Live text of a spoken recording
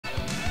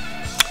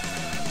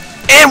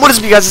And what is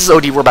up, you guys? This is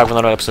OD. We're back with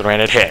another episode of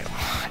Grandia. Hey.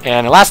 And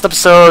in the last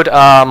episode,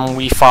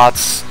 we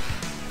fought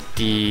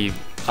the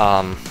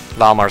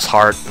Valmar's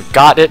heart. We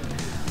got it.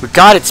 We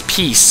got its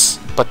piece,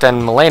 but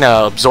then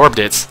Milena absorbed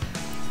it.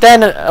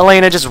 Then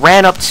Elena just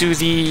ran up to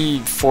the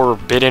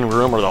forbidden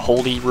room, or the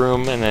holy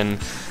room, and then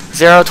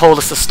Zero told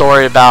us the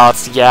story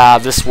about, yeah,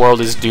 this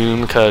world is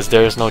doomed because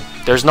there's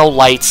no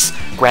lights.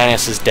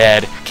 Grandia is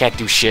dead. Can't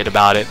do shit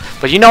about it.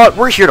 But you know what?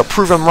 We're here to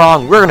prove him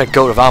wrong. We're gonna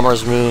go to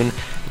Valmar's moon.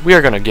 We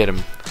are gonna get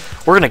him.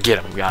 We're gonna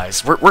get him,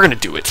 guys. We're gonna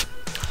do it.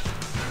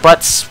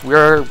 But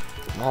we're,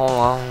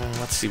 well,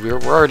 let's see.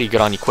 We're already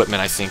good on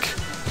equipment, I think.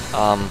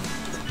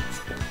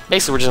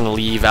 Basically, we're just gonna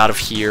leave out of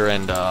here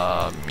and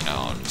you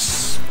know,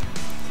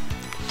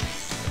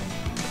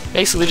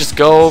 basically just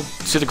go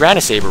to the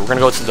Grandia Saber. We're gonna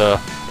go to the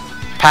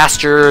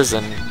pastures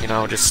and, you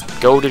know, just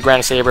go to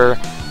Grandia Saber.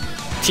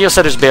 Tio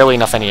said there's barely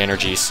enough any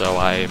energy, so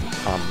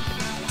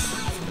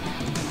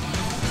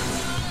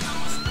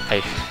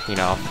you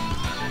know.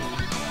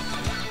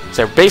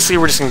 So basically,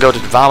 we're just gonna go to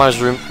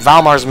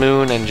Valmar's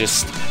moon, and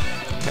just,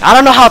 I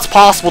don't know how it's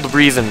possible to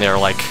breathe in there.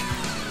 Like,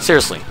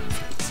 seriously.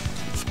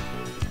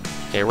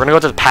 Okay, we're gonna go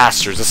to the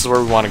pastures. This is where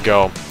we want to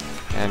go,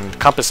 and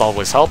compass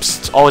always helps.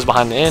 It's always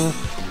behind the inn.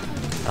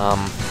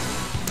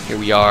 Here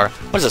we are.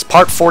 What is this?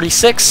 Part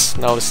 46?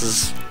 No, this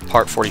is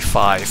part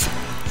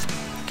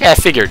 45. Okay, I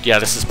figured. Yeah,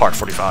 this is part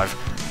 45.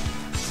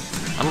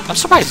 I'm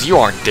surprised you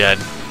aren't dead.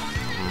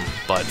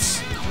 But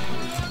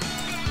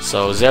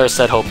so Zara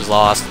said hope is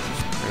lost.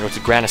 We're going to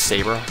go to Grandia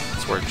Saber.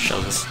 That's where it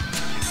shows us.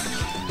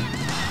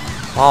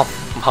 Well,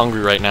 I'm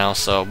hungry right now,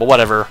 so, but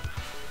whatever.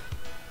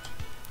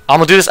 I'm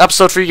gonna do this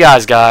episode for you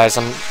guys, I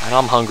know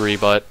I'm hungry,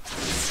 but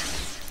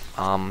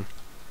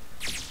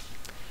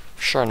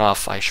sure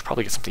enough, I should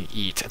probably get something to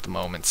eat at the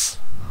moment.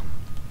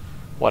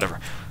 Whatever.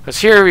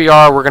 Because here we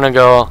are, we're gonna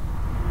go.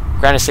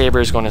 Grandia Saber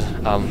is going to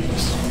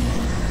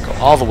go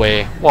all the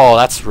way. Whoa,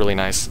 that's really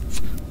nice.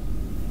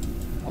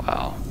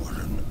 Wow. What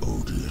an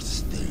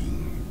odious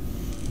thing.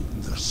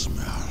 The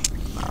smell.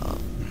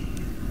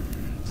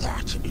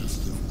 That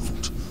is the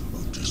root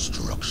of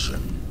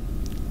destruction.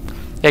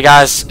 Hey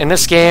guys, in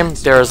this game,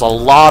 there's a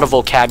lot of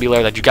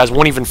vocabulary that you guys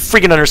won't even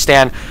freaking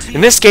understand.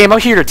 In this game, I'm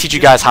here to teach you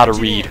guys how to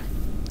read.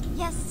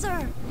 Yes,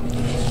 sir.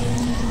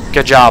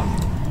 Good job.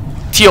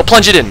 Tio,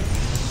 plunge it in.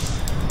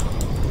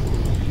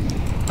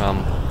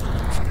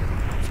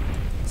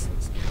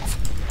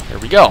 There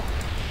we go.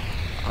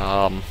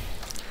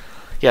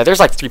 Yeah, there's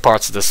like 3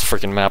 parts of this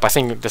freaking map. I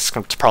think this is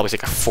going to probably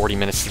take like 40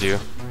 minutes to do.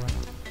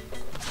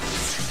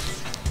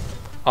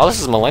 Oh,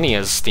 this is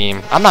Millennia's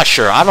theme. I'm not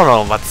sure. I don't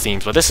know about the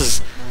themes, but this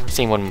is the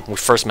theme when we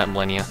first met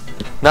Millennia.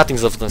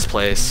 Nothing's left in this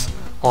place.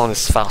 Only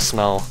this foul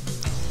smell.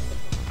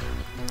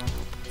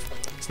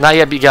 It's not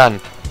yet begun.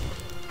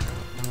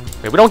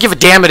 Wait, we don't give a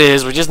damn it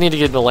is. We just need to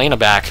get Milena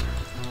back.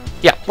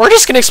 Yeah, we're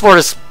just gonna explore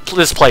this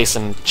place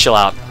and chill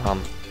out.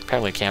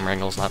 Apparently the camera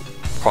angle's not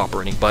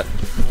cooperating, but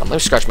let me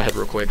scratch my head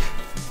real quick.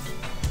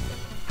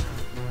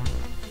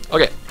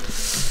 Okay.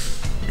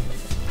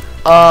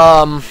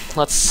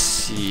 Let's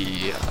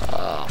see.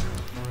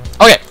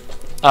 Okay.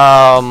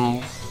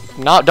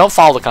 Don't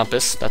follow the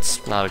compass.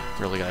 That's not a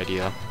really good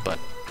idea, but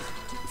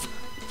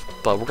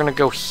we're gonna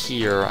go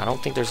here. I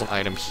don't think there's an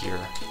item here.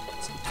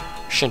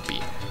 Shouldn't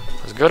be.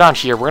 Let's go down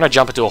here. We're gonna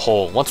jump into a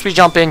hole. Once we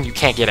jump in, you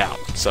can't get out.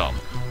 So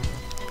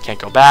can't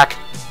go back.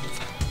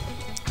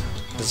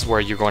 This is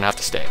where you're going to have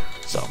to stay.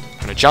 So I'm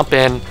gonna jump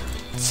in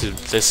to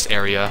this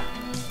area.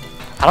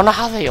 I don't know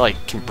how they like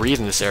can breathe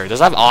in this area.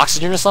 Does it have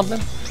oxygen or something?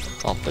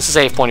 Well, this is a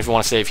save point if you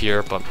want to save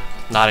here, but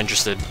not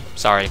interested.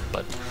 Sorry,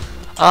 but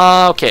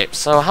okay.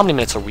 So how many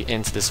minutes are we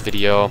into this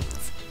video?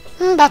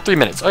 About 3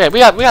 minutes. Okay, we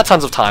got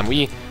tons of time.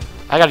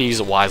 I gotta use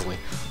it wisely.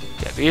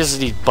 Yeah, these are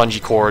the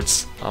bungee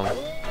cords.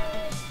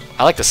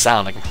 I like the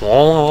sound, like,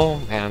 whoa,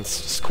 man,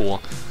 it's just cool.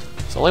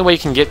 So the only way you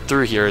can get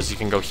through here is you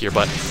can go here.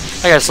 But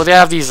okay, so they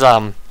have these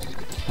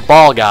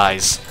ball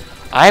guys.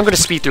 I am gonna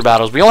speed through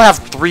battles. We only have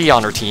 3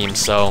 on our team,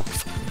 so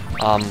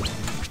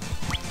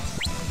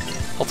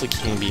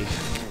hopefully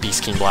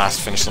Beast King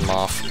Blast finish them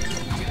off.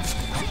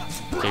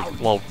 Okay,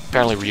 well,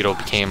 apparently Rito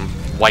became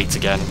white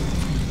again.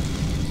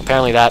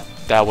 Apparently that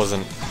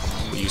wasn't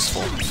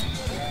useful.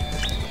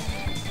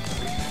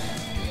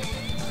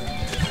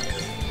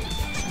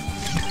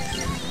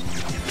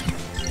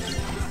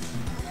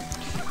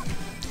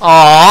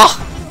 Aww!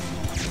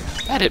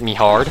 That hit me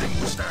hard.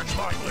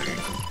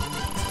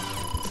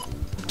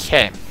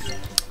 Okay.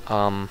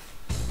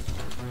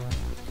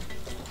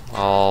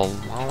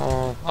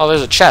 Oh,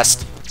 there's a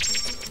chest.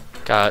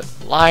 Got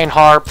lion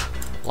harp,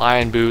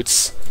 lion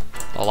boots.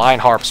 A lion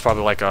harp's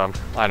probably like a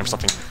item or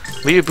something.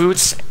 Leo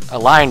boots,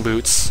 lion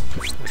boots,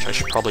 which I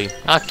should probably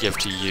not give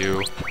to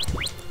you.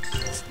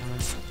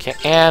 Okay,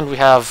 and we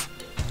have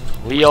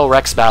Leo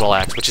Rex Battle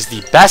Axe, which is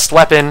the best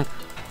weapon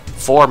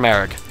for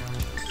Merrick.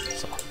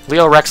 So,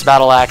 Leo Rex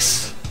Battle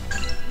Axe.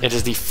 It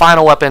is the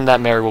final weapon that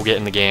Merrick will get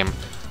in the game,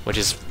 which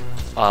is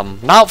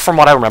not from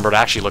what I remembered.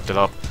 I actually looked it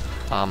up.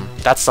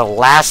 That's the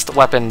last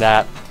weapon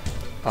that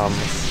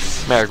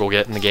Merrick will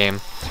get in the game.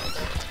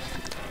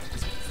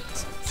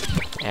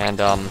 And,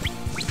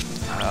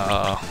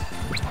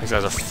 these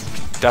guys are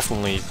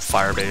definitely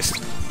fire-based.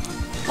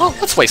 Well,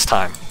 let's waste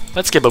time.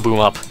 Let's get Baboom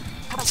up.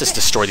 Let's just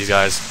destroy these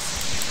guys.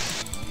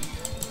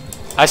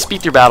 I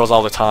speed through battles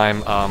all the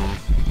time.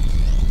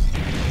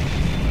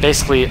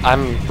 Basically,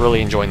 I'm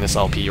really enjoying this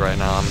LP right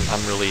now.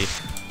 I'm really...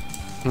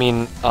 I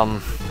mean,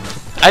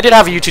 I did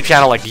have a YouTube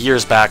channel like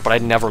years back, but I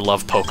never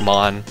loved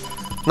Pokemon.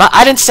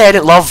 I didn't say I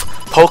didn't love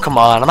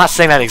Pokemon. I'm not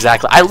saying that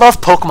exactly. I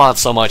love Pokemon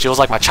so much. It was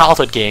like my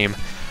childhood game.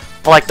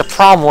 But like the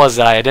problem was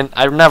that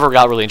I never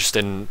got really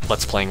interested in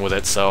Let's Playing with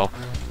it. So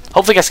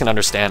hopefully you guys can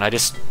understand. I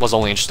just was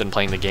only interested in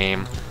playing the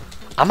game.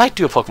 I might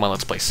do a Pokemon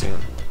Let's Play soon,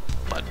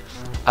 but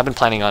I've been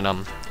planning on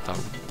a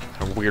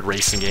weird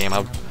racing game.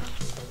 I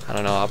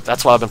don't know.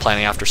 That's what I've been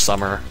planning after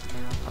summer.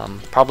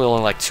 Probably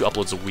only like 2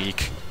 uploads a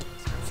week.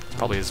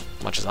 Probably as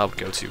much as I would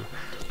go to.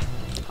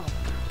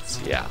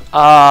 So yeah.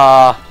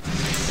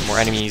 More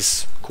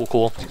enemies.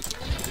 Cool.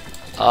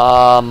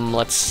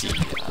 Let's see.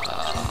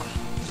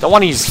 Don't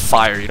want to use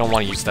fire. You don't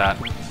want to use that.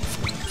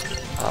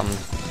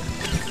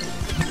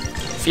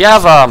 If you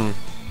have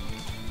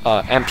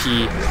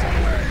MP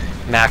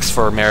max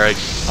for Merrick,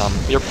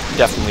 you're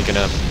definitely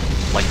gonna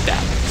like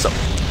that. So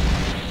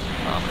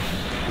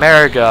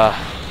Merrick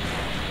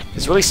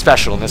is really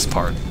special in this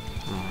part.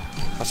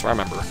 That's what I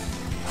remember.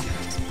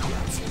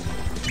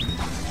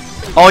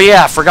 Oh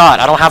yeah, I forgot.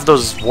 I don't have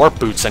those warp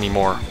boots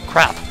anymore.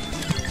 Crap.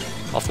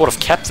 I would have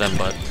kept them,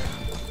 but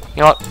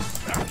you know what?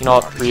 You know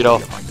what,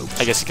 Rito?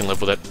 I guess you can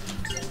live with it.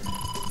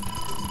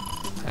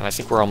 And I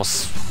think we're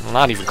almost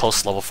not even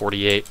close to level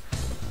 48.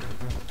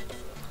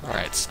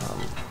 Alright,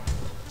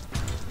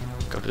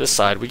 go to this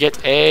side. We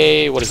get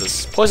a what is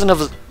this? Potion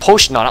of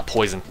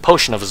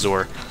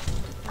Azure.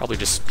 Probably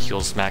just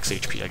heals max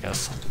HP, I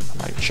guess. I'm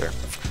not even sure.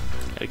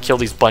 Gotta kill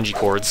these bungee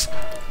cords.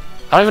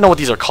 I don't even know what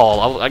these are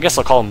called. I guess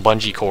I'll call them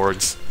bungee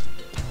cords.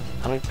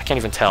 I can't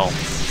even tell.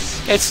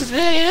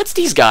 It's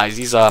these guys.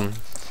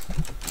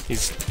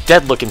 These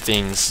dead-looking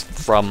things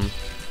from,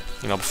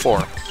 you know,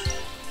 before.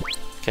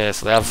 Okay,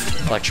 so they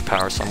have electric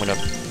power, so I'm gonna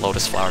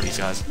Lotus Flower these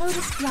guys.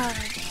 Lotus Flower.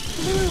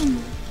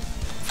 Bloom.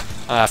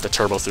 I have to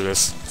turbo through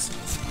this.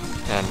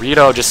 And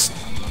Rito just...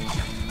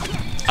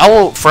 I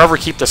will forever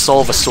keep the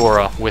Soul of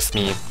Asura with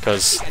me,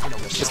 because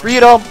with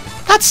Rito,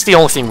 that's the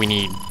only thing we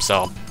need,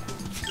 so...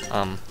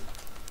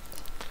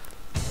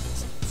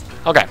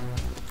 Okay.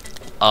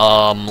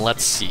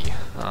 Let's see.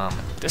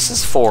 This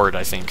is forward,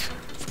 I think.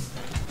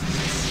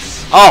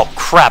 Oh,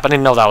 crap, I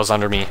didn't know that was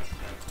under me.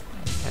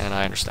 And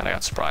I understand, I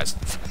got surprised.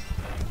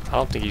 I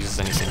don't think he uses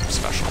anything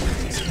special.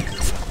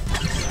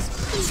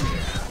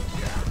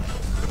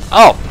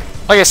 Oh!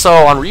 Okay, so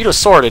on Rito's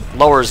sword, it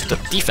lowers the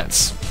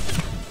defense.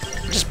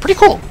 Which is pretty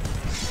cool.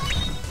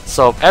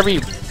 So every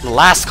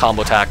last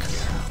combo attack,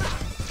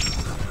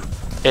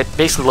 it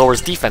basically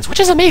lowers defense, which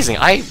is amazing.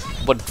 I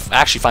would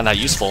actually find that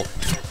useful.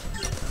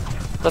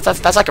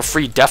 That's like a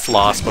free def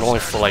loss, but only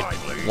for like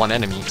one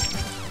enemy.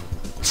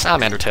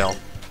 Salamander tail.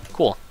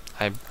 Cool.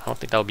 I don't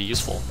think that would be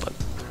useful, but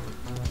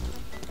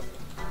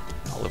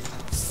I'll live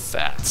with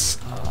that. So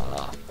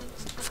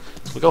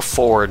we go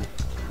forward.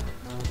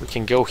 We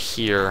can go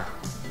here,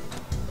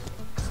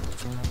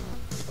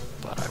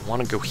 but I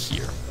want to go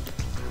here.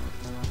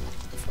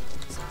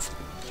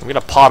 We get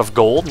a pot of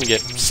gold, and we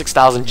get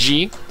 6,000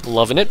 G.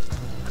 Loving it.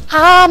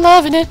 I'm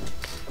loving it.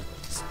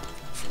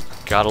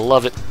 Gotta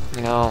love it.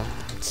 You know,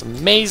 it's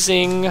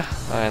amazing.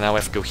 Alright, now we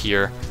have to go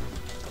here.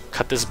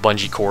 Cut this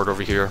bungee cord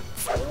over here.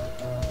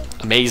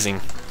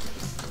 Amazing.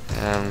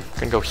 And we're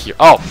gonna go here.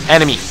 Oh,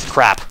 enemy!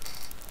 Crap.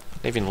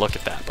 Didn't even look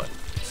at that, but...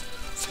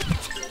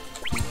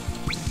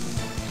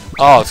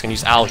 Oh, it's gonna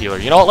use Owl Healer.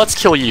 You know what? Let's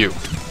kill you.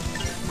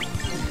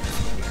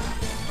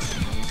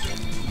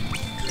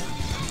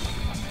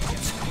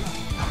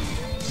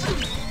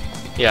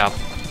 Yeah.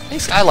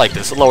 I like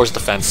this. It lowers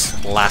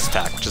defense. Last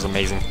attack, which is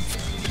amazing.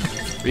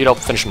 Rito,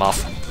 finish him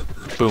off.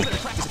 Boom. Alright,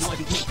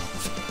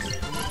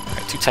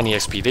 210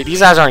 EXP. These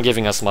guys aren't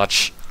giving us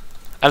much.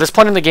 At this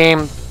point in the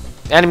game,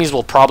 enemies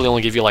will probably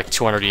only give you like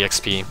 200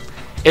 EXP.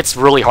 It's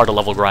really hard to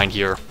level grind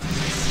here.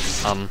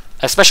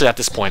 Especially at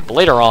this point. But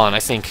later on, I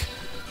think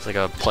it's like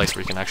a place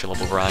where you can actually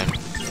level grind.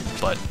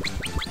 But,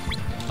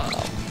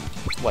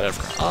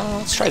 whatever.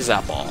 Let's try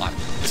Zap Ball. I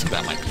think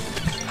that might be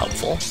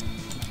helpful.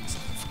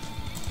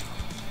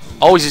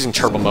 Always using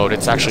turbo mode,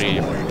 it's actually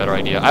a better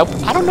idea. I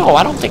don't know,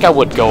 I don't think I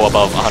would go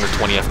above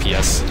 120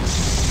 FPS.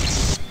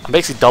 I'm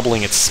basically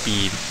doubling its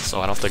speed,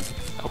 so I don't have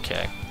to...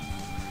 Okay.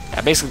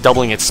 Yeah, basically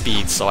doubling its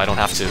speed, so I don't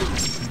have to...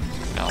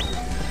 No.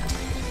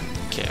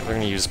 Okay, we're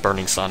gonna use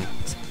Burning Sun.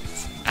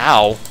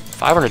 Ow!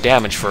 500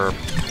 damage for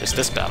just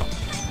this battle.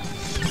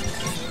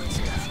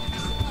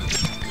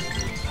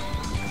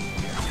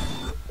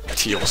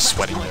 Teal was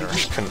sweating there,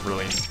 she couldn't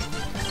really...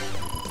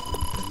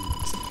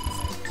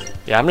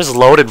 Yeah, I'm just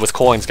loaded with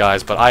coins,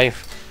 guys, but I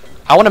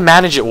want to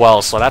manage it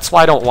well, so that's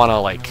why I don't want to,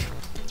 like,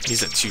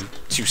 use it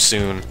too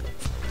soon.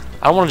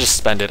 I don't want to just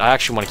spend it. I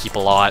actually want to keep a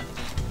lot.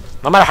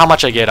 No matter how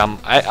much I get,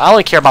 I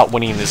only care about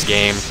winning this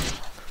game.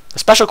 The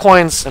special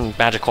coins and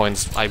magic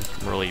coins, I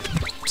really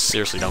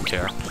seriously don't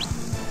care.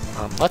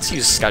 Let's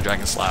use Sky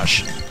Dragon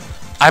Slash.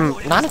 I'm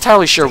not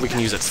entirely sure we can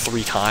use it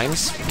 3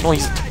 times. We can only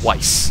use it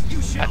twice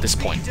at this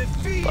point.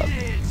 But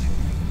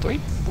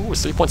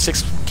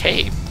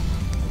 3.6k.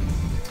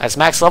 At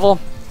max level,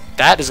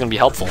 that is going to be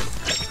helpful.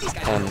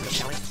 And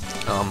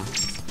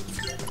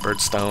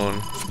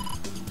Birdstone.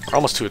 We're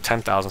almost to a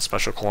 10,000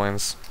 special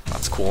coins.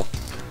 That's cool.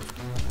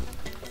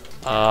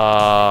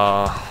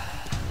 Are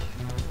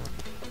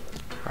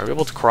we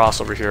able to cross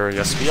over here?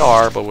 Yes, we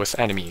are, but with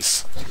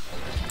enemies.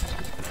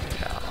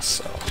 Yeah,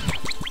 so.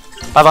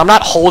 But I'm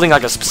not holding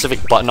like a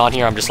specific button on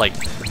here. I'm just like,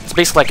 it's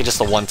basically like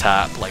just a one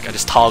tap. Like I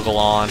just toggle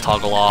on,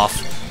 toggle off.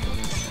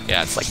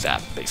 Yeah, it's like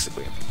that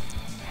basically.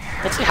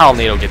 Let's see how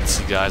NATO gets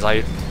you guys.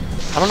 I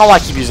don't know why I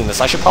keep using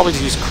this. I should probably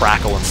use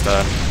Crackle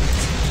instead.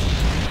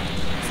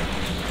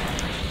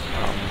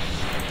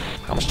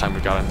 How much time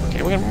we got?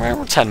 Okay,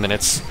 we're 10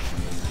 minutes.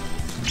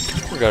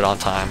 We're good on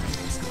time.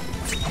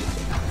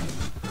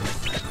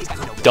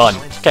 Done.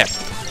 Okay.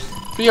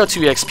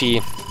 302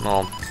 EXP.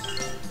 Well,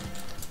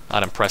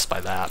 not impressed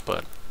by that,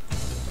 but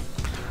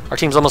our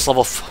team's almost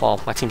level. Well,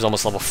 my team's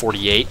almost level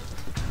 48,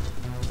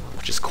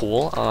 which is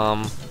cool.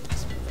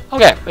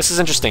 Okay, this is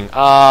interesting.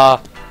 So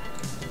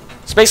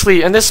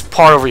basically, in this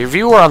part over here, if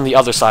you were on the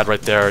other side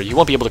right there, you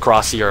won't be able to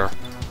cross here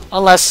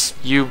unless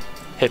you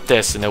hit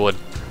this, and it would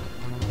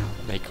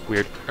make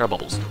weird air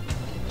bubbles.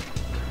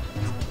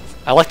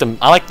 I like the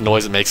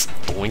noise it makes.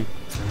 Doink,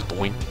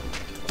 doink,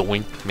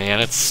 doink. Man,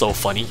 it's so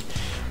funny.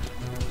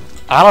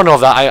 I don't know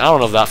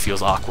if that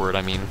feels awkward.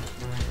 I mean,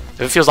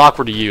 if it feels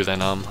awkward to you,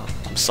 then I'm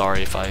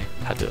sorry if I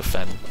had to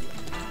offend.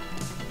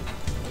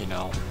 You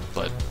know,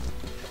 but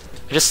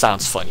it just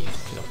sounds funny.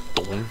 You know,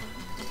 doink.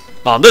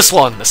 On this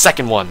one, the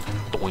second one,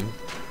 doink,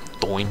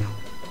 doink,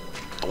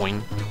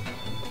 doink,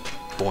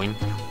 doink,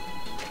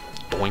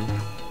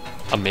 doink.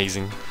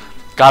 Amazing.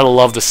 Gotta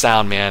love the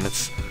sound, man.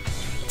 It's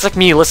like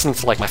me listening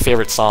to like my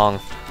favorite song.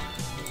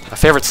 My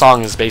favorite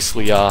song is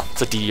basically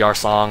it's a DDR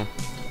song.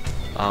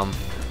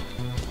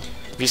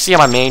 If you see on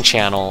my main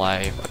channel,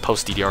 I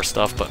post DDR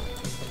stuff, but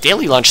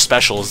Daily Lunch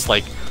Special is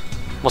like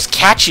the most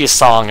catchiest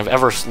song I've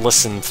ever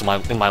listened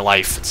to in my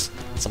life. It's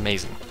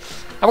amazing.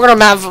 And we're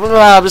gonna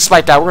have,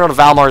 despite that, we're gonna go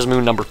to Valmar's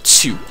Moon number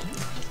 2.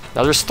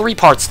 Now there's 3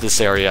 parts to this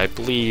area, I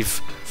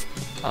believe.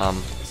 We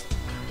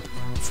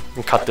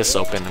can cut this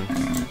open.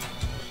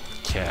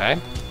 Okay.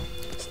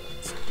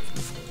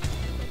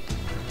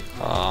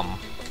 And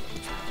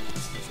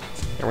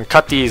we're gonna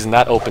cut these, and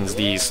that opens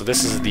these. So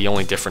this is the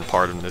only different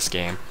part in this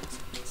game.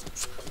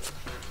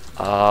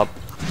 We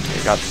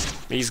got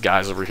these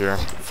guys over here.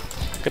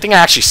 Good thing I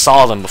actually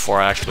saw them before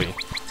I actually,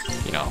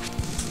 you know.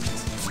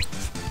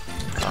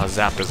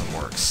 Zap doesn't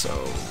work, so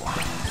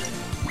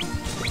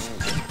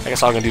I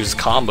guess all I'm gonna do is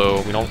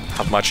combo. We don't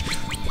have much.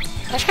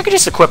 Actually, I could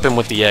just equip him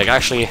with the egg.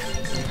 Actually,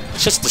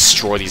 let's just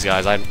destroy these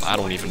guys. I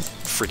don't even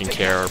freaking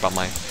care about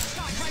my.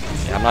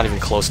 Yeah, I'm not even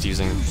close to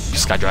using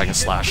Sky Dragon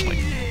Slash. Like,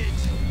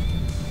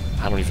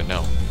 I don't even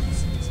know.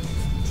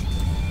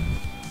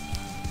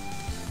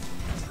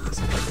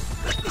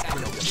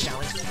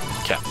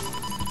 Okay.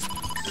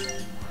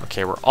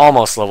 Okay, we're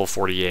almost level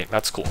 48.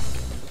 That's cool.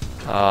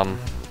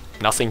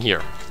 Nothing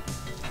here.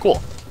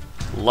 Cool.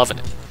 Loving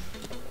it.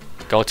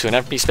 Go to an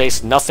empty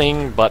space.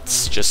 Nothing but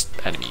just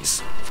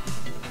enemies.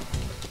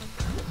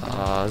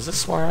 Is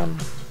this where I'm...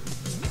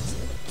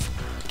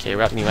 Okay, we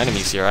got new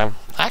enemies here. I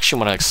actually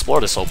want to explore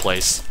this whole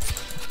place,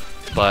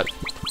 but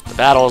the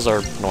battles are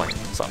annoying.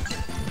 So,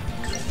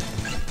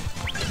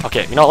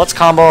 okay, you know, let's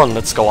combo and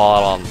let's go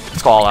all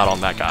out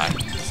on that guy.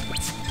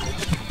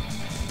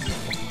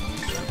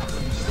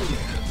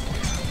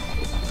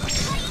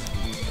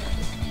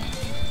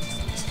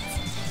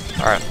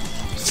 All right,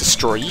 let's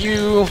destroy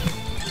you.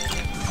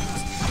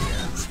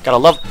 Gotta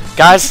love,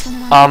 guys.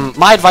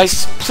 My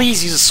advice: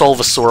 please use a Soul of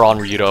Asura on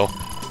Ryudo.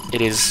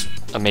 It is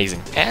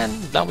amazing.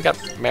 And now we got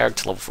married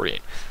to level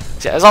 48.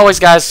 So yeah, as always,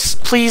 guys,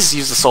 please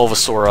use the Soul of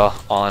Asura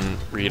on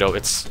Ryudo.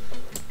 It's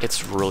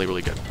really,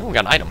 really good. Oh, we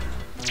got an item.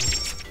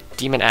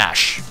 Demon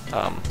Ash.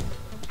 I'm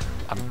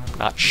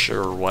not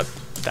sure what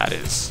that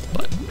is,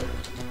 but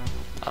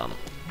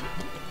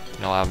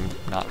no, I'm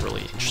not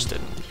really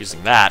interested in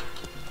using that.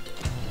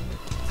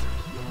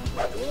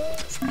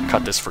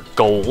 Cut this for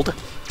gold.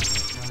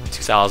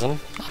 2,000.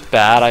 Not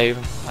bad.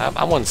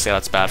 I wouldn't say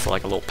that's bad for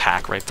like a little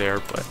pack right there,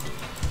 but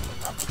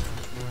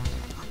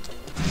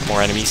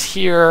more enemies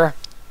here.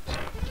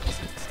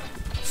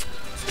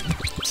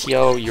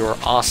 Tio, you're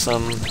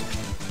awesome.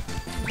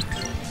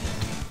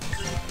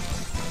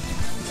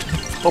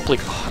 Hopefully,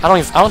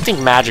 I don't think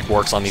magic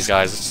works on these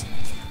guys. It's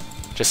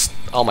just,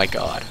 oh my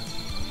god.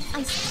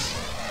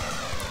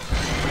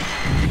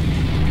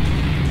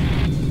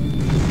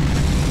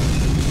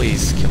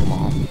 Please kill them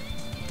all.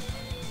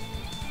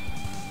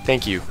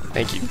 Thank you.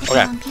 Thank you.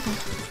 Okay.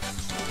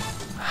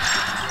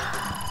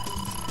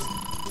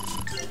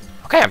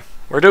 Okay.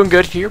 We're doing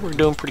good here. We're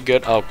doing pretty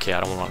good. Okay,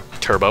 I don't want to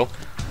turbo.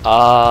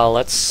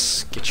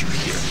 Let's get you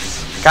here.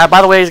 Okay,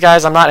 by the way,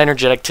 guys, I'm not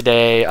energetic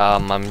today.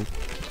 I'm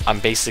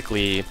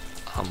basically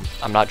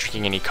I'm not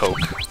drinking any Coke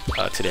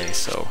today,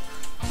 so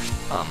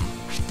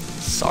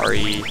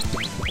Sorry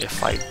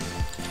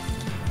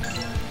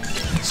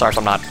if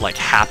I'm not, like,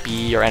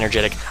 happy or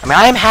energetic. I mean,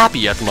 I am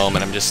happy at the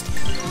moment,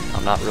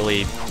 I'm not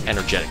really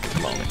energetic at the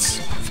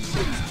moment.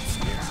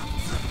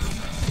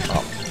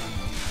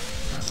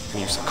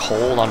 Use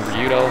cold on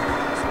Ryudo.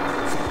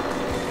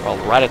 Well,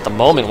 right at the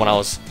moment when I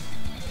was...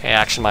 Hey,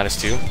 action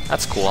 -2.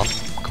 That's cool, I'm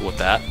cool with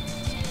that.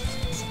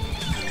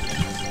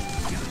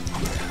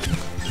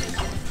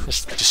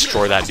 Just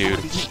destroy that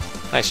dude.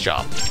 Nice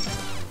job.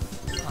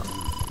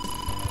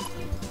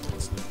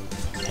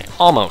 Okay,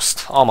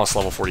 almost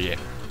level 48.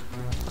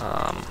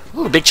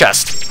 Ooh, big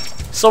chest.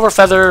 Silver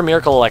Feather,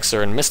 Miracle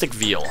Elixir, and Mystic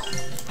Veal.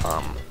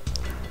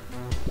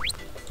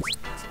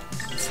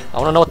 I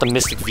want to know what the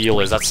Mystic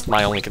Veal is, that's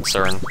my only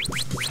concern.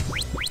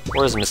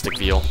 Where is Mystic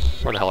Veal?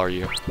 Where the hell are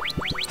you?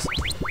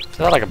 Is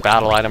that like a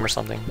battle item or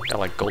something? Got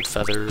like gold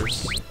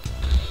feathers.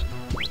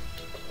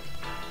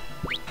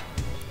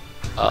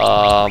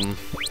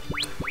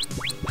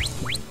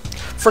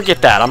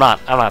 Forget that, I'm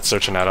not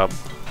searching that up.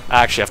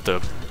 I actually have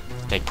to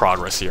make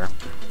progress here.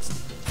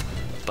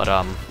 But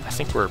I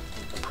think we're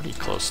pretty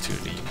close to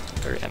the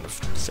very end of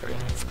this area.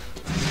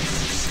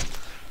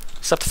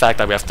 Except the fact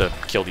that we have to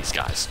kill these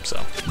guys,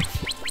 so.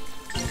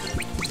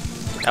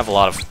 I have a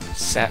lot of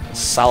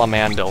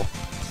Salamadal?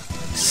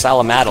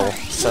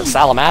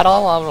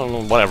 I don't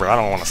know, whatever, I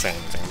don't want to say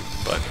anything,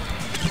 but.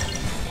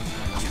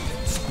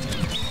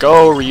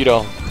 Go,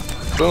 Ryudo.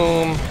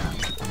 Boom.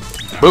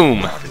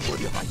 Boom.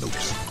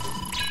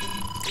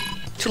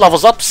 2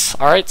 levels ups,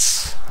 alright.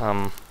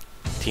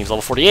 Team's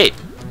level 48.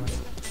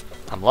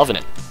 I'm loving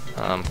it.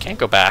 Can't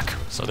go back,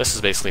 so this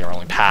is basically our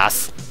only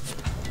path.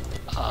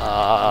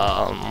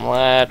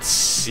 Let's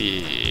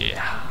see.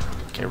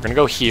 Okay, we're gonna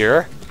go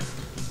here.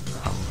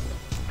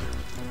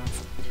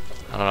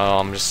 I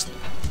don't know,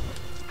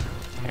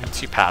 I got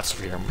 2 paths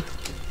over here.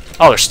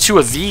 Oh, there's 2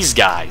 of these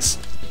guys.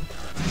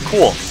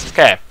 Cool,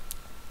 okay.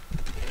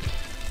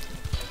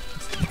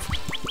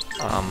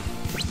 I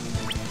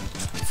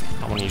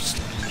wanna use...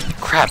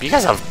 Crap, you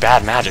guys have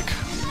bad magic.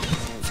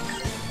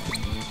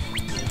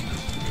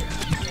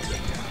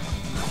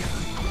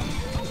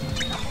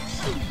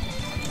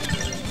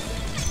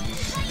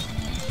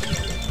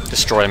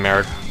 Destroy him,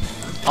 Eric.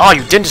 Oh,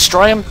 you didn't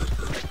destroy him?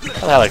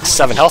 I had like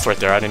 7 health right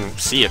there. I didn't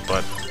see it,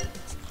 but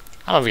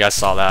I don't know if you guys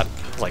saw that.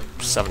 It was like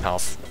 7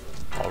 health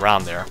all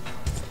around there.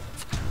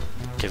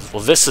 Okay,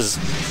 well this is...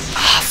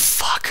 Ah,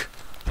 fuck.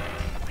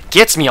 It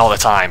gets me all the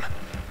time.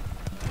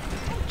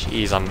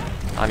 Jeez, I'm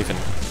not even...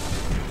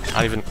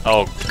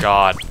 Oh,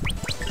 God.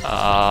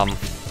 I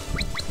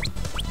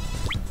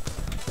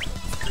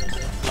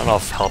don't know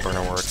if Hell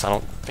Burner works. I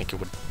don't think it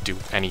would do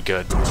any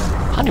good.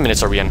 How many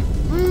minutes are we in?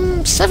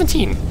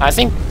 17. I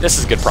think this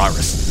is good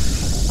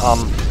progress.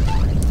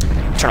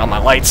 Turn on my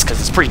lights because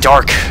it's pretty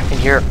dark in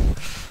here.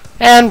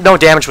 And no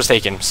damage was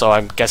taken, so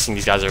I'm guessing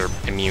these guys are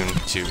immune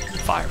to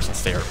fire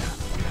since they're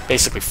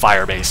basically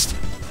fire-based.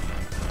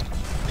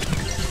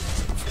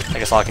 I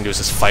guess all I can do is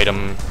just fight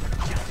them,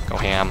 go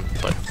ham,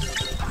 but...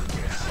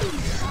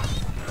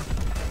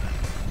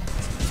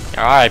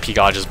 RIP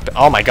God, just...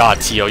 Oh my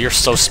God, Tio, you're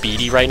so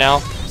speedy right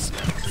now.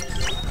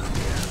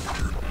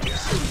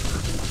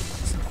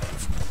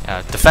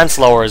 Defense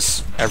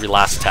lowers every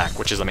last attack,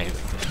 which is amazing.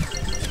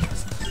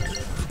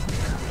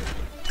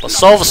 Well,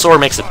 Solvasaur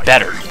makes it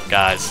better,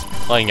 guys.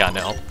 Letting y'all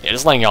know. Yeah,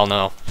 just letting y'all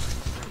know.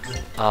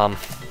 Gotta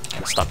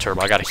stop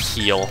turbo. I gotta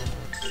heal.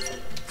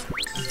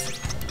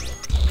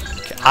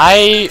 Okay,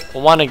 I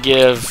want to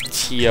give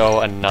Tio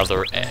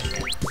another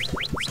egg.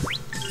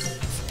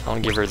 I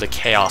want to give her the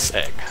Chaos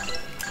Egg.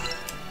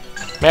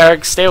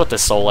 Merrick, stay with the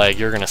Soul Egg.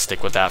 You're gonna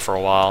stick with that for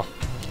a while.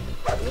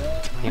 I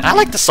mean, I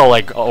like the Soul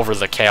Egg over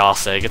the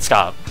Chaos Egg. It's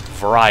got a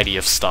variety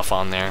of stuff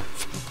on there.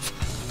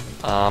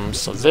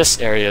 So this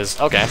area is...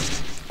 Okay,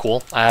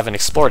 cool. I haven't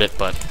explored it,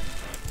 but...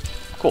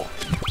 Cool.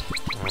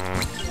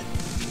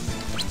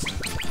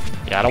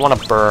 Yeah, I don't want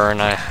to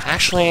burn.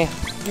 Actually,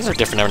 these are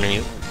different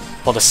enemies.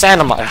 Well, the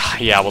sand...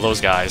 Yeah, well,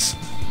 those guys.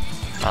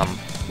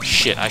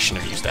 Shit, I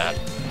shouldn't have used that.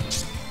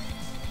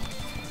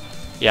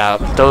 Yeah,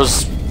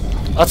 those...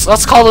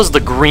 Let's call those the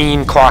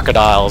green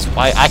crocodiles.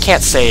 I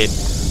can't say it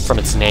from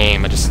its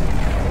name. It's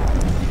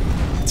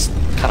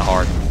kind of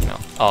hard, you know.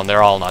 Oh, and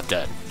they're all not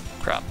dead.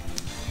 Crap.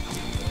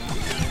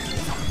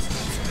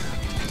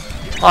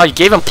 Oh, you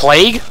gave him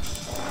plague?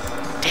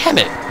 Damn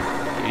it!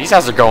 Dude, these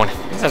guys are going.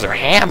 These guys are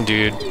ham,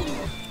 dude.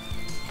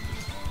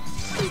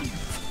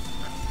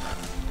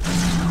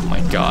 Oh my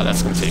God,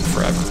 that's gonna take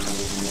forever.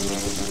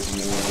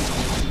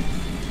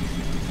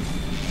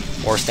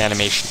 Worst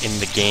animation in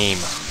the game.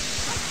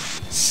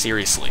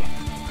 Seriously.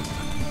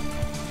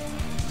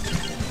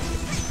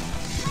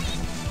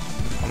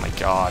 Oh my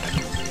God.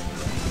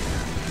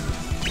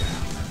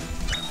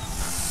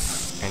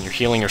 And you're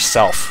healing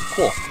yourself.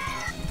 Cool.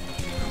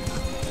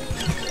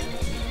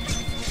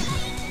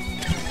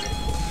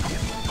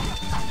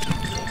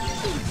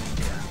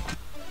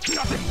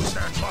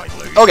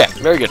 Okay,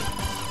 very good.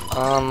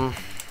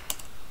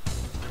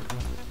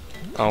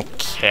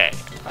 Okay.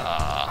 If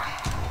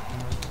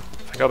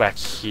I go back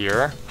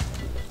here.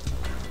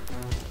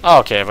 Oh,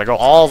 okay, if I go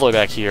all the way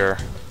back here,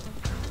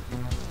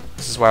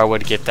 this is where I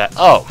would get that.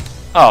 Oh,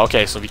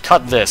 okay, so if you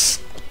cut this,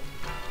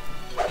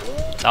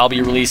 that'll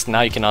be released, and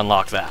now you can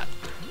unlock that.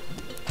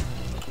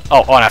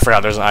 Oh, and I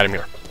forgot, there's an item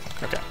here.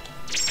 Okay.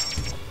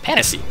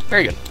 Panacea,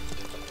 very good.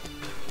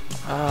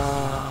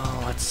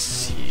 Let's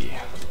see.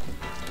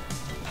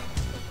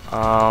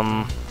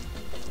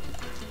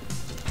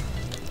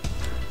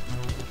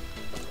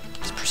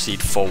 Let's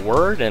proceed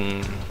forward,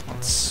 and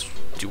let's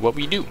do what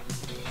we do.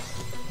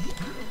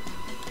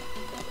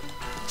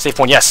 Save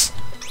point, yes.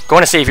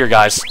 Going to save here,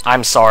 guys.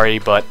 I'm sorry,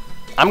 but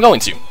I'm going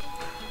to.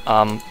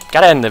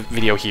 Gotta end the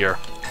video here.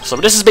 So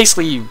this is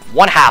basically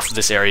one half of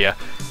this area.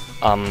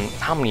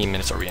 How many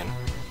minutes are we in?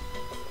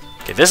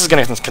 Okay, this is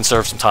gonna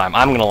conserve some time.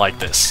 I'm gonna like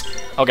this.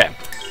 Okay.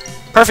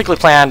 Perfectly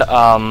planned.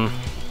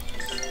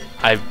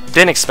 I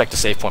didn't expect a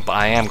save point, but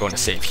I am going to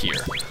save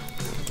here.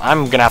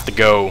 I'm gonna have to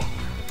go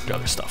do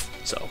other stuff.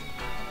 So,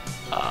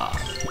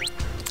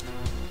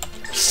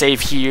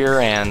 save here,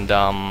 and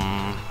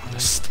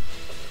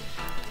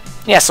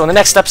yeah, so in the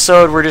next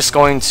episode, we're just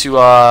going to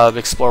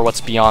explore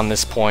what's beyond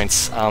this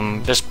point.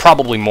 There's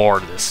probably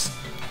more to this.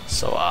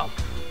 So,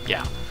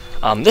 yeah.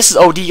 This is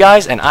OD,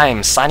 guys, and I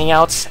am signing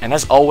out. And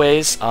as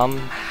always,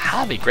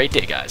 have a great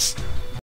day, guys.